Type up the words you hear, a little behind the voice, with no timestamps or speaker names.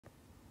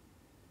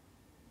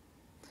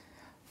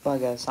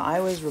bugger. So I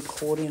was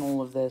recording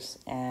all of this,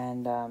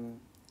 and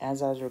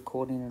as I was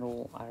recording it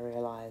all, I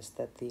realized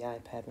that the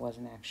iPad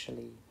wasn't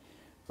actually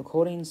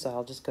recording, so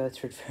I'll just go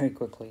through it very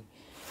quickly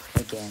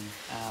again,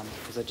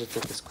 because I just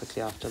did this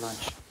quickly after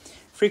lunch.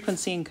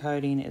 Frequency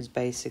encoding is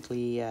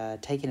basically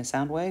taking a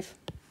sound wave,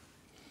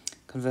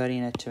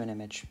 converting it to an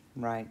image,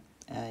 right?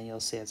 And you'll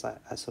see as I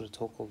sort of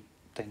talk all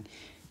thing.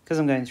 Because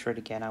I'm going through it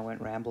again, I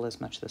won't ramble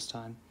as much this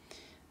time.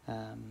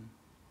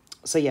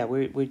 So yeah,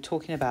 we're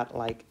talking about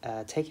like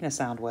taking a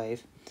sound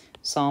wave,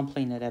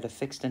 sampling it at a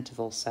fixed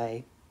interval,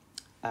 say,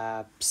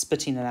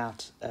 spitting it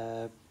out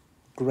a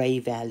gray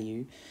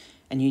value,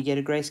 and you get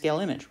a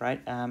grayscale image,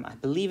 right? I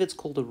believe it's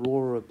called a RAW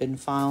or a bin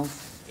file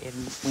in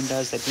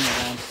Windows. They've been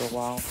around for a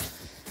while.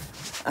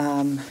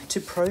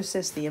 To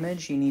process the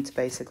image, you need to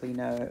basically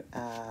know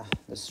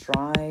the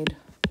stride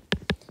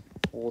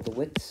or the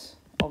width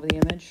of the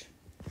image.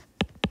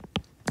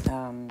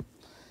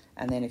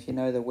 And then if you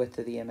know the width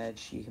of the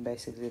image, you can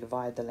basically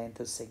divide the length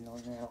of signal,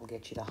 and that'll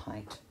get you the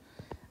height.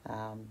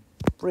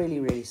 Really,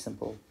 really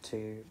simple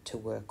to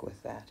work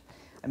with that.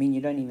 I mean,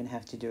 you don't even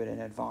have to do it in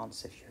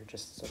advance if you're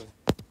just sort of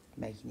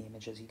making the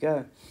image as you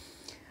go.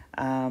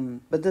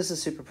 But this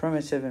is super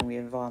primitive, and we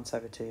advance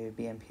over to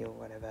BMP or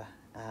whatever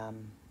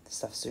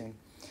stuff soon.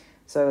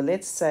 So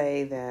let's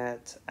say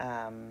that,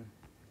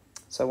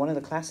 so one of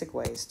the classic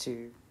ways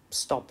to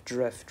stop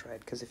drift, right,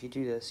 because if you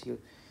do this,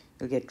 you'll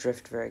get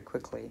drift very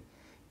quickly,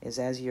 is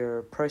as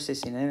you're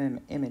processing an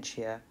image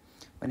here,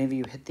 whenever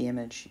you hit the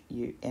image,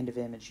 end of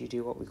image, you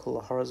do what we call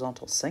a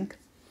horizontal sync,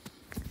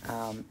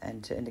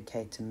 and to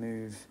indicate to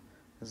move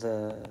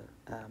the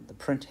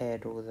print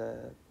head or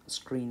the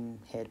screen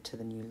head to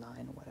the new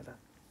line or whatever.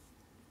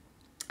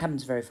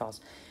 Happens very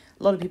fast.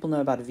 A lot of people know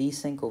about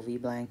VSync or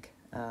VBlank.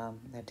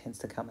 That tends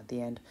to come at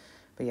the end.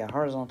 But yeah,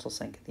 horizontal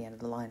sync at the end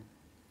of the line.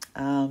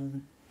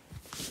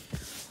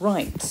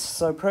 Right,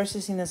 so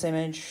processing this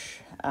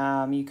image,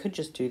 you could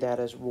just do that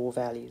as raw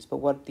values.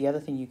 But the other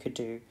thing you could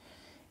do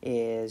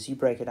is you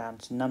break it down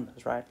to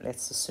numbers, right?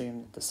 Let's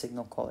assume that the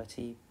signal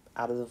quality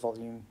out of the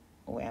volume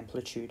or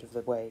amplitude of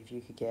the wave,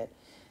 you could get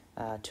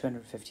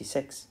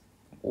 256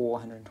 or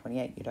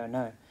 128, you don't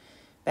know.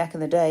 Back in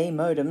the day,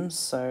 modems,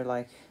 so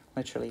like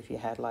literally if you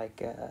had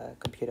like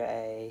computer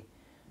A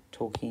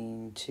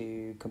talking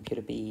to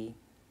computer B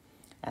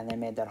and they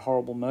made that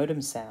horrible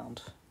modem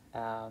sound,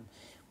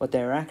 what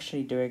they're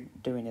actually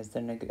doing is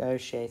they're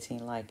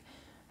negotiating like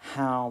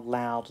how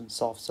loud and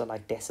soft, so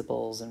like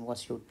decibels, and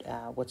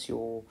what's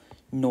your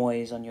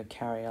noise on your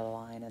carrier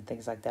line and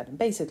things like that. And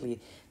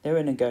basically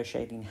they're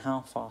negotiating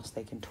how fast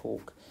they can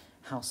talk,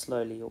 how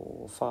slowly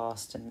or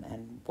fast,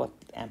 and what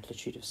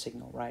amplitude of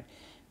signal, right?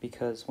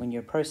 Because when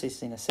you're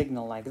processing a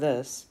signal like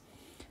this,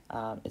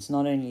 it's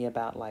not only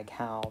about like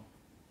how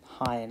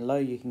high and low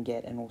you can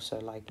get, and also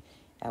like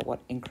at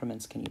what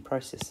increments can you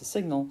process the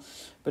signal,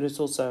 but it's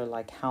also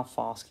like how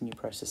fast can you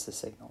process the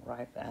signal,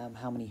 right?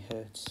 How many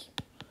hertz,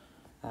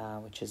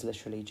 which is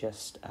literally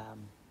just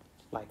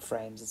like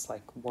frames. It's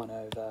like 1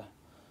 over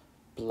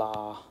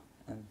blah,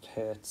 and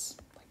hertz,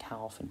 like how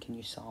often can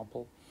you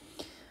sample.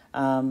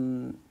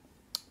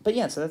 But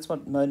yeah, so that's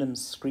what modem's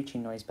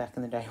screeching noise back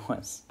in the day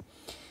was.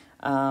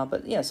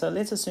 But yeah, so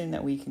let's assume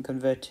that we can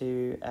convert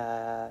to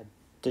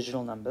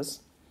digital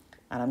numbers,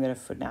 and I'm going to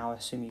for now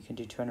assume you can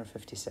do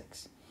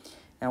 256.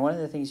 Now, one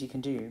of the things you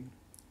can do,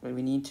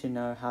 we need to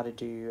know how to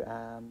do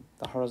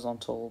the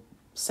horizontal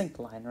sync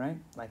line, right?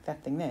 Like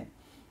that thing there.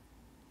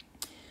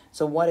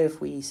 So what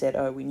if we said,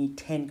 oh, we need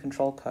 10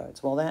 control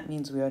codes? Well, that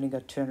means we only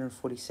got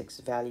 246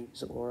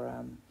 values, or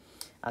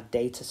our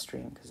data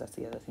stream, because that's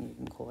the other thing you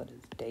can call it,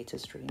 is data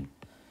stream,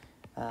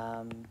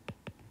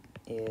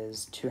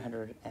 is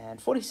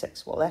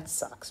 246. Well, that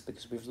sucks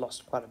because we've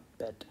lost quite a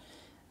bit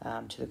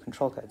to the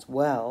control codes.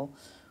 Well,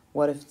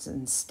 what if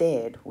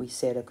instead we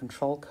said a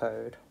control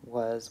code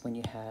was when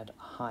you had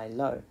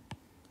high-low,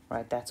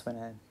 right? That's when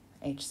an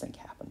H-sync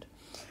happened.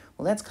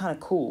 Well, that's kind of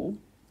cool.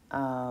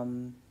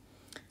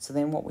 So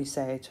then what we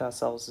say to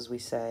ourselves is we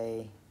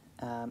say,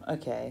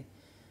 okay,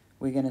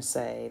 we're going to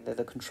say that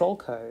the control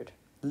code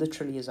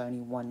literally is only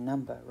one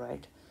number,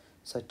 right?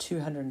 So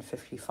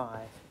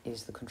 255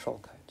 is the control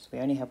code. So we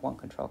only have one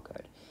control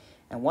code.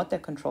 And what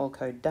that control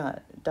code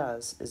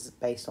does is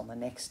based on the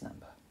next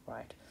number,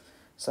 right?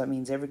 So it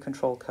means every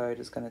control code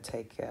is going to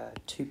take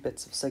 2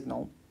 bits of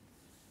signal,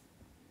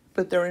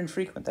 but they're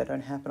infrequent. They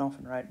don't happen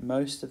often, right?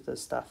 Most of the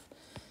stuff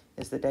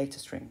is the data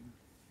stream.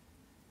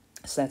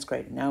 So that's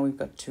great. Now we've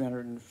got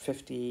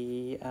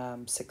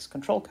 256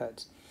 control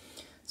codes.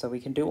 So we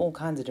can do all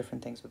kinds of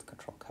different things with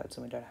control codes,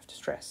 and we don't have to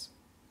stress.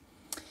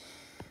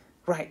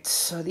 Right,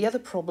 so the other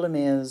problem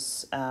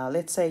is,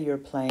 let's say you're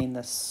playing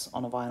this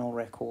on a vinyl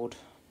record.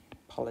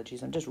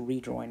 Apologies, I'm just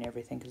redrawing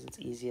everything because it's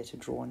easier to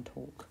draw and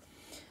talk.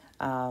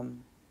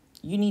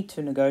 You need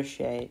to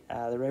negotiate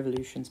the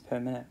revolutions per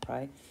minute,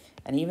 right?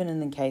 And even in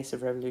the case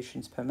of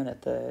revolutions per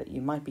minute,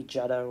 you might be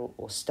judder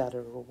or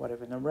stutter or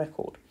whatever in the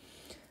record.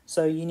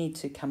 So you need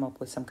to come up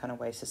with some kind of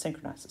ways to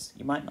synchronize this.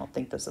 You might not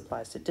think this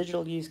applies to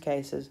digital use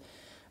cases,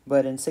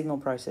 but in signal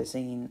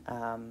processing,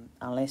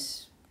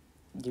 unless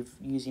you're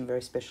using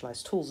very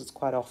specialized tools, it's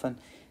quite often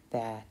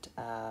that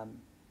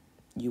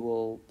you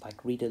will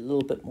like read a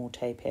little bit more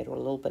tape head or a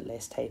little bit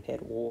less tape head,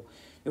 or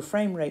your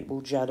frame rate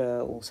will judder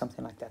or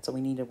something like that. So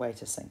we need a way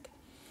to sync.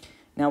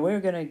 Now we're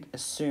going to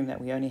assume that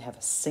we only have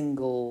a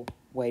single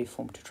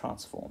waveform to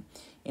transform.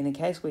 In the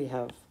case we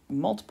have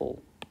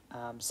multiple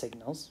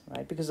signals,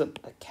 right, because a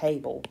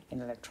cable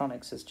in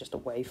electronics is just a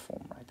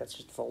waveform, right, that's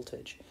just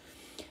voltage.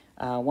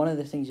 One of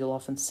the things you'll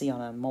often see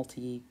on a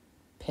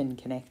multi-pin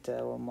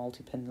connector or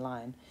multi-pin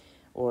line,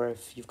 or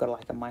if you've got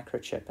like a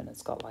microchip and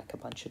it's got like a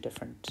bunch of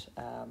different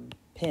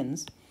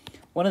pins,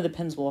 one of the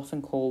pins will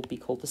often be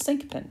called the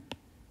sync pin.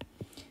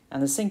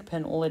 And the sync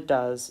pin, all it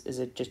does is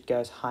it just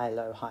goes high,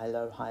 low, high,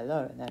 low, high,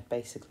 low, and that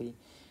basically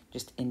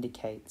just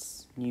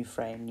indicates new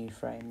frame, new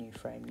frame, new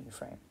frame, new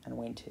frame, and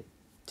when to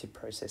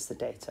process the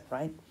data,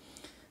 right?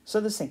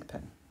 So the sync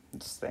pin,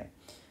 it's there.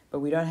 But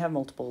we don't have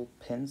multiple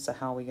pins, so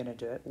how are we going to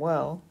do it?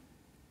 Well,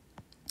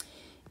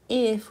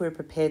 if we're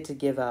prepared to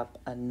give up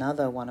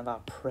another one of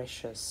our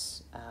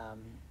precious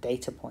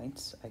data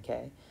points,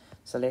 okay,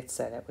 so let's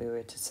say that we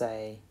were to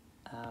say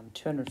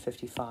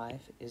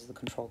 255 is the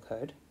control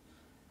code,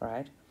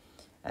 right?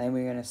 And then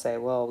we're going to say,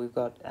 well, we've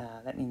got,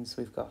 that means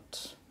we've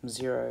got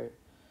 0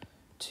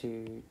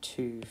 to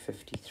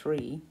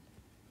 253,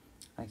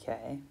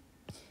 okay?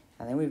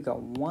 And then we've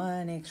got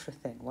one extra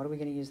thing. What are we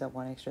going to use that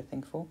one extra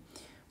thing for?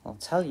 Well, I'll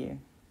tell you.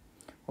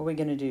 What we're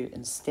going to do,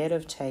 instead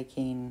of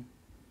taking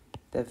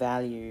the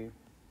value,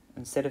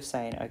 instead of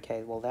saying,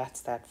 okay, well,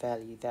 that's that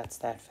value, that's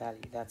that value,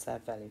 that's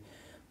that value,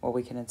 what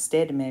we can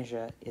instead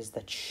measure is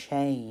the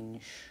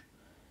change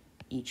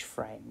each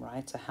frame,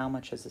 right? So how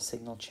much has the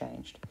signal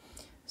changed?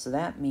 So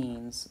that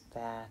means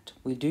that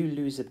we do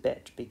lose a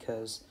bit,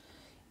 because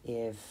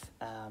if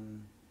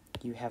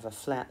you have a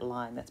flat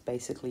line, that's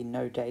basically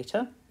no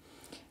data,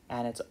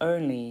 and it's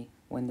only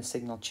when the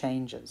signal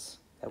changes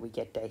that we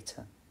get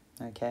data,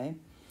 okay?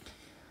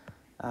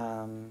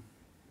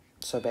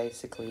 So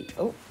basically,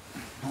 oh,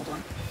 hold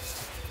on,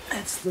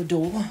 that's the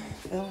door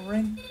bell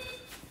ring.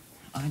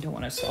 I don't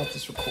want to start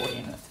this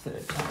recording a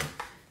third time.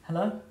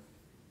 Hello?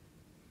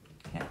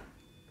 Yeah.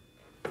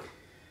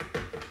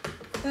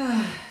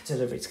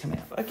 Delivery's coming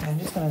up. Okay, I'm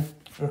just going to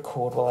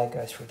record while I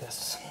go through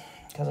this,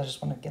 because I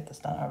just want to get this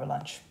done over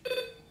lunch.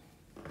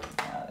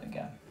 There we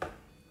go.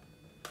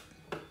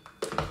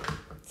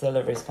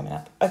 Delivery's coming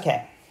up.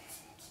 Okay.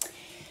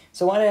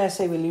 So why did I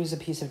say we lose a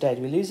piece of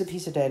data? We lose a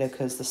piece of data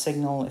because the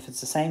signal, if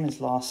it's the same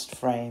as last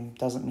frame,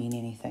 doesn't mean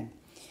anything.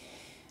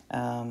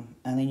 And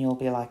then you'll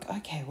be like,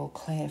 okay, well,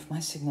 Claire, if my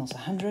signal's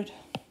 100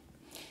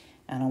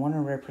 and I want to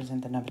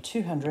represent the number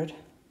 200,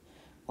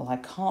 well, I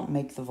can't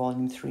make the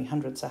volume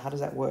 300, so how does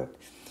that work?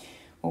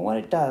 Well, what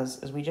it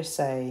does is we just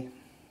say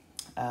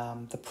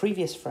the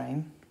previous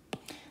frame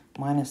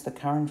minus the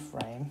current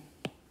frame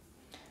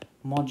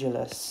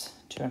modulus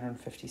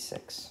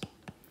 256,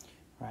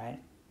 right?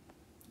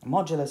 A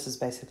modulus is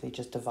basically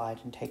just divide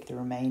and take the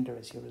remainder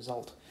as your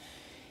result.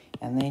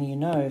 And then you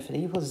know if it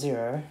equals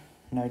 0,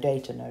 no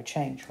data, no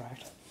change,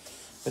 right?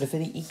 But if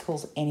it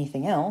equals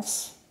anything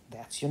else,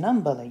 that's your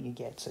number that you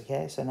get,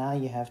 okay? So now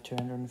you have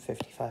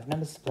 255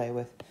 numbers to play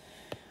with.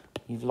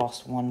 You've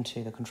lost one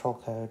to the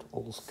control code,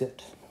 all's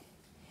good.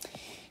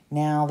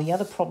 Now, the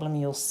other problem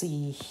you'll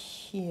see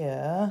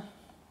here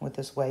with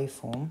this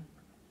waveform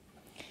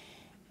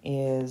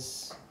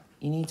is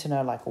you need to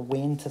know like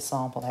when to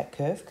sample that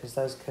curve, because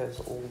those curves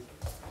are all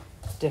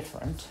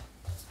different.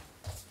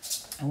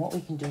 And what we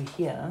can do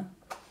here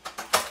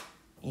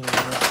is,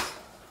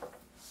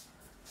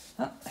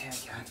 oh, there we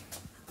go.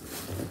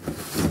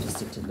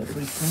 Just a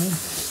delivery for me.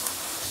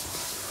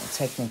 Well,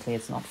 technically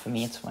it's not for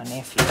me, it's for my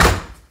nephew.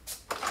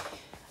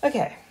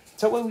 Okay,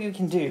 so what we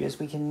can do is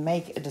we can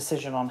make a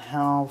decision on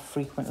how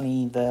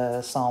frequently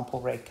the sample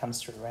rate comes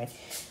through, right?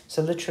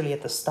 So literally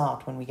at the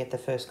start, when we get the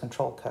first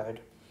control code,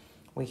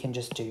 we can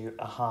just do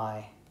a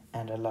high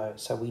and a low.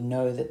 So we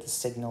know that the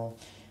signal,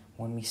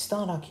 when we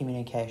start our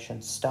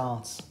communication,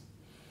 starts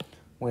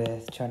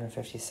with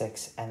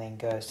 256 and then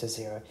goes to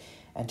 0.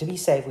 And to be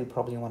safe, we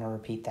probably want to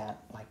repeat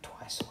that like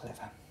twice or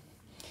whatever.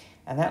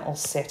 And that will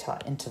set our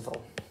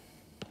interval,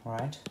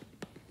 right?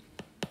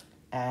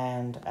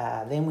 And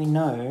then we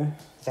know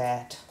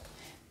that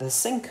the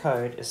sync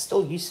code is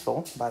still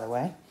useful, by the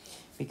way,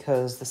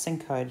 because the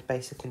sync code,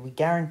 basically, we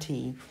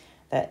guarantee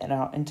that in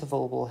our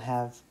interval will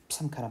have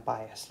some kind of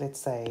bias. Let's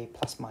say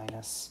plus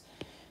minus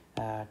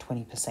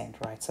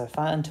 20%, right? So if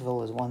our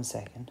interval is 1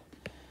 second,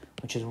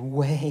 which is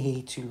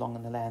way too long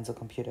in the lands of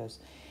computers,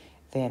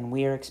 then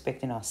we're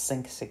expecting our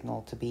sync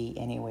signal to be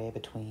anywhere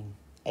between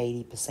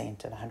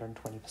 80% and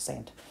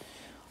 120%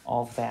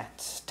 of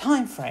that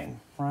time frame,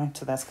 right?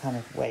 So that's kind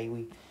of the way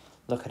we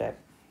look at it.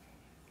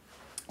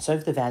 So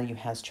if the value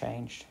has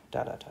changed,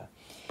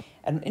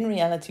 and in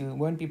reality, we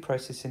won't be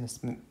processing a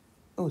smooth,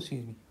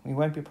 we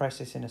won't be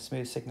processing a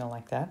smooth signal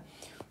like that.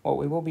 What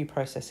we will be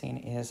processing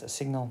is a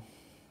signal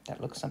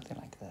that looks something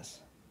like this.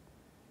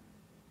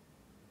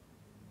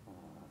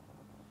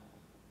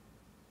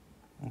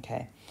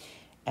 Okay,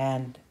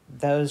 and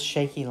those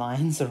shaky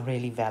lines are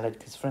really valid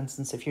because, for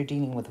instance, if you're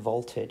dealing with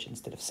voltage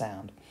instead of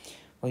sound,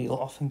 what you'll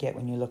often get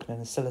when you're looking at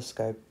an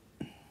oscilloscope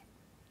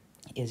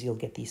is you'll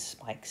get these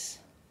spikes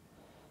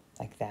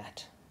like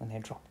that when they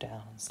drop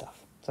down and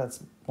stuff. So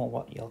that's more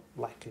what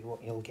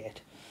you'll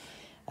get.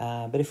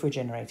 But if we're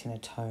generating a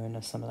tone,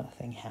 a similar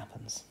thing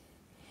happens.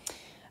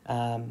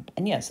 And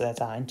yeah, so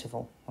that's our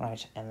interval,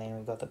 right? And then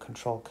we've got the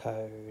control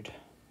code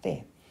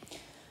there.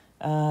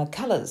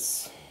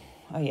 Colors.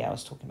 Oh yeah, I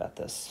was talking about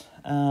this.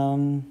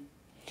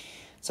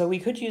 So we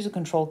could use a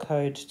control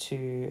code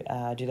to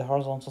do the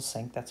horizontal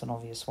sync. That's an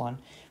obvious one.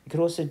 We could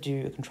also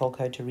do a control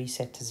code to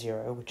reset to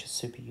 0, which is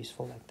super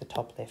useful, like the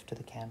top left of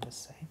the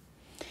canvas, say.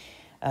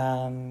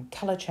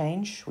 Color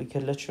change. We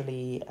could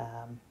literally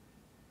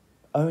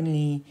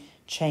only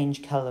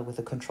change color with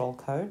a control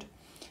code.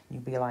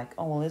 You'd be like,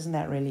 oh, well, isn't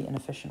that really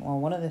inefficient? Well,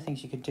 one of the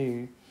things you could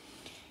do,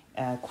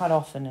 quite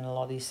often in a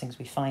lot of these things,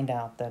 we find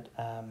out that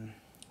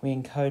we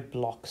encode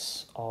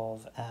blocks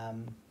of,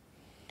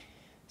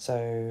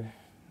 so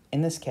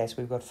in this case,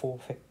 we've got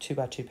 2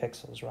 by 2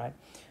 pixels, right?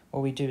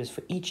 What we do is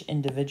for each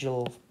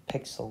individual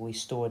pixel, we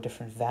store a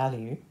different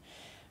value,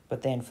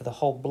 but then for the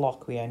whole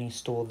block, we only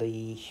store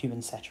the hue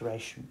and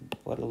saturation,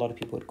 what a lot of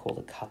people would call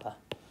the color,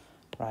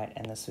 right?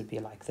 And this would be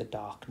like the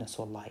darkness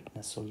or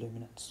lightness or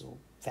luminance or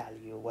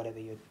value or whatever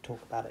you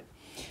talk about it.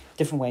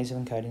 Different ways of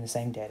encoding the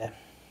same data.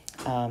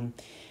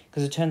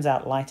 Because it turns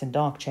out light and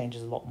dark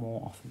changes a lot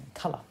more often than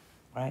color,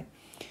 right?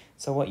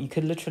 So what you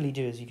could literally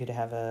do is you could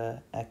have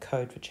a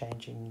code for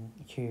changing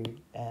hue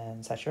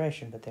and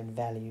saturation, but then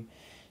value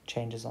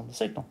changes on the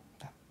signal.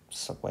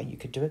 That's a way you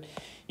could do it.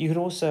 You could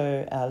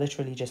also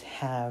literally just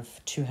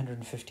have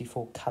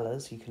 254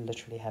 colors. You could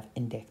literally have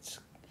indexed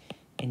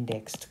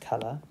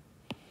color.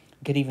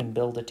 You could even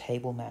build a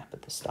table map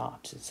at the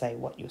start to say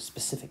what your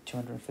specific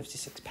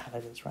 256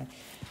 palette is, right?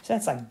 So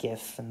that's like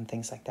GIF and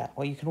things like that.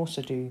 What you can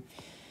also do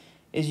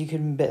is you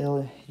could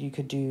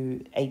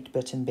do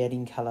 8-bit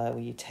embedding color,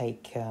 where you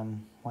take,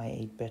 why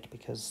 8-bit?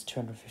 Because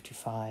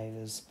 255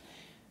 is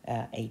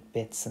 8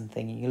 bits and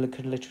thing. You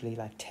could literally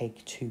like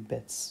take 2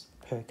 bits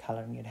per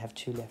color and you'd have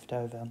 2 left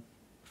over.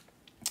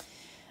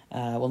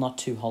 Well, not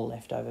 2 whole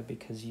left over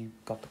because you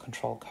got the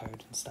control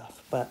code and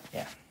stuff. But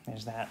yeah,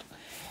 there's that.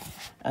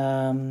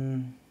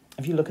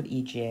 If you look at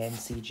EJ and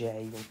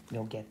CJ,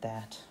 you'll get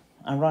that.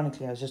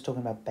 Ironically, I was just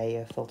talking about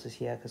Bayer filters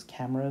here because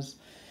cameras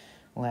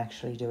will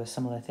actually do a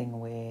similar thing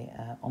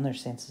where on their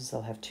sensors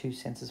they'll have 2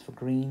 sensors for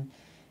green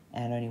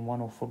and only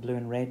 1 for blue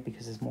and red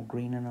because there's more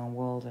green in our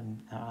world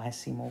and our eyes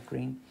see more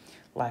green.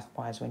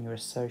 Likewise, when you're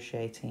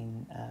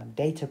associating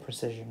data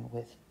precision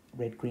with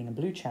red, green and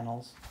blue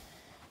channels,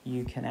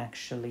 you can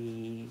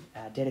actually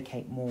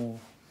dedicate more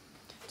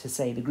to,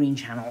 say, the green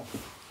channel.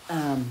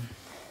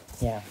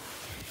 Yeah,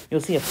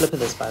 you'll see a flip of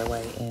this, by the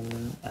way,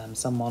 in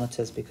some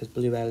monitors because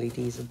blue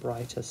LEDs are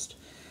brightest,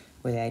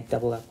 where they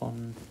double up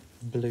on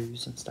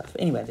blues and stuff.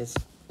 Anyway, there's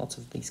lots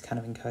of these kind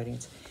of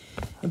encodings.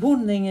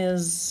 Important thing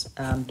is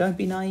don't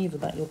be naive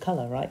about your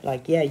color, right?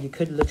 Like, yeah, you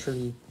could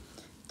literally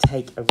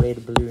take a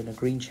red, blue and a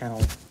green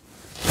channel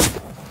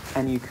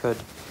and you could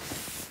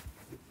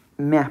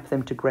map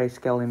them to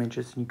grayscale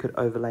images and you could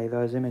overlay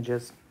those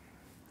images.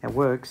 It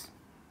works.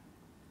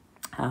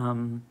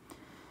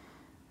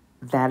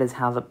 That is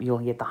how you'll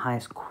get the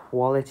highest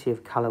quality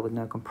of color with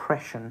no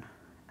compression,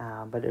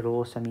 but it'll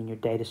also mean your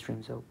data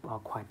streams are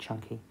quite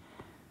chunky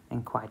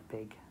and quite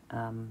big.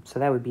 So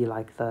that would be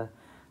like the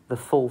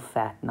full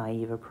fat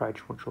naive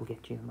approach, which will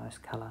get you the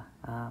most color.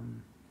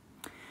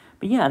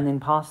 But yeah, and then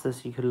past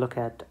this, you could look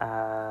at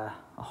a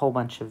whole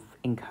bunch of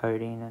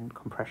encoding and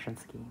compression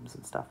schemes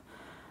and stuff.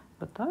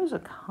 But those are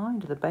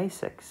kind of the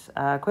basics.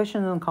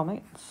 Questions and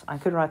comments. I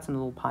could write some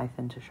little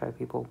Python to show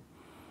people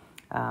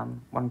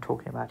what I'm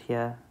talking about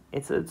here.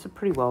 It's a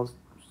pretty well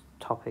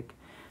topic.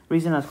 The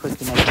reason I was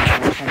quickly making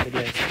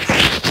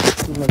videos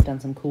is people have done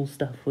some cool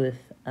stuff with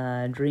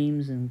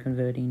dreams and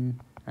converting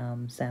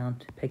sound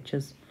to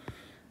pictures.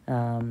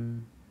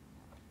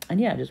 And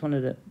yeah, I just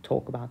wanted to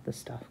talk about this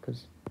stuff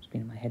because it's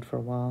been in my head for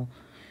a while.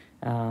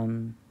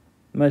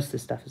 Most of the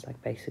stuff is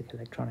like basic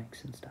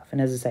electronics and stuff.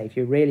 And as I say, if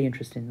you're really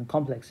interested in the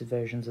complex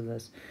versions of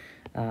this,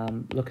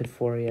 look at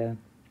Fourier.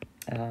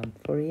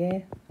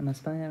 Fourier? Am I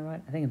spelling that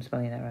right? I think I'm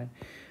spelling that right.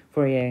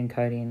 Fourier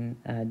encoding,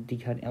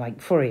 decoding. Like,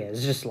 Fourier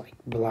is just like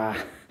blah.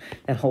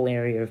 That whole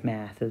area of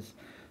math is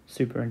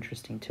super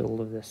interesting to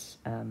all of this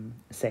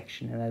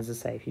section. And as I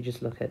say, if you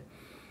just look at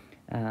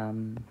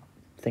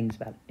things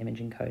about image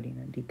encoding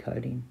and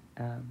decoding,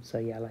 so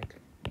yeah, like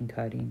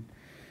encoding,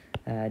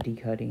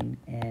 decoding,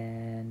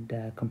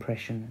 and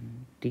compression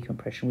and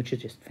decompression, which is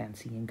just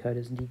fancy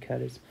encoders and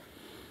decoders.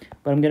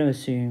 But I'm going to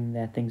assume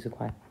that things are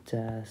quite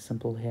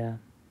simple here.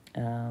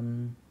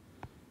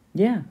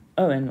 Yeah.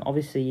 Oh, and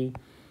obviously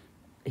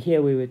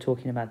here we were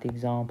talking about the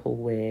example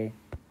where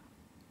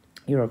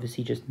you're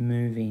obviously just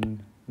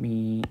moving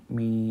me,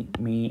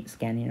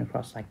 scanning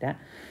across like that.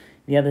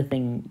 The other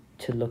thing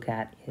to look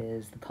at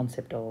is the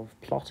concept of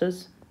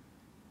plotters.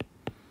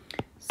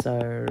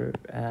 So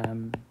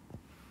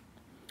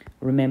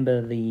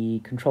remember the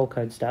control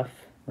code stuff,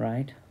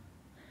 right?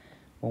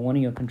 Well, one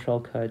of your control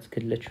codes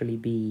could literally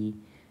be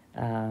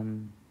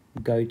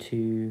go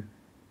to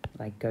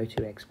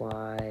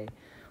XY,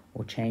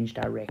 or change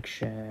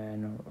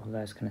direction, or all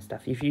those kind of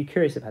stuff. If you're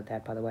curious about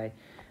that, by the way,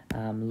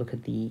 look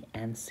at the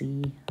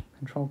ANSI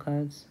control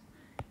codes.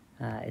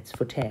 It's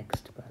for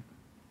text, but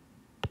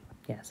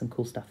yeah, some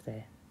cool stuff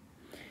there.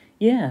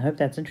 Yeah, I hope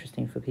that's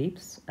interesting for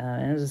peeps.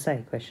 And as I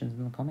say, questions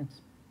in the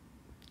comments.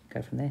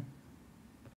 Go from there.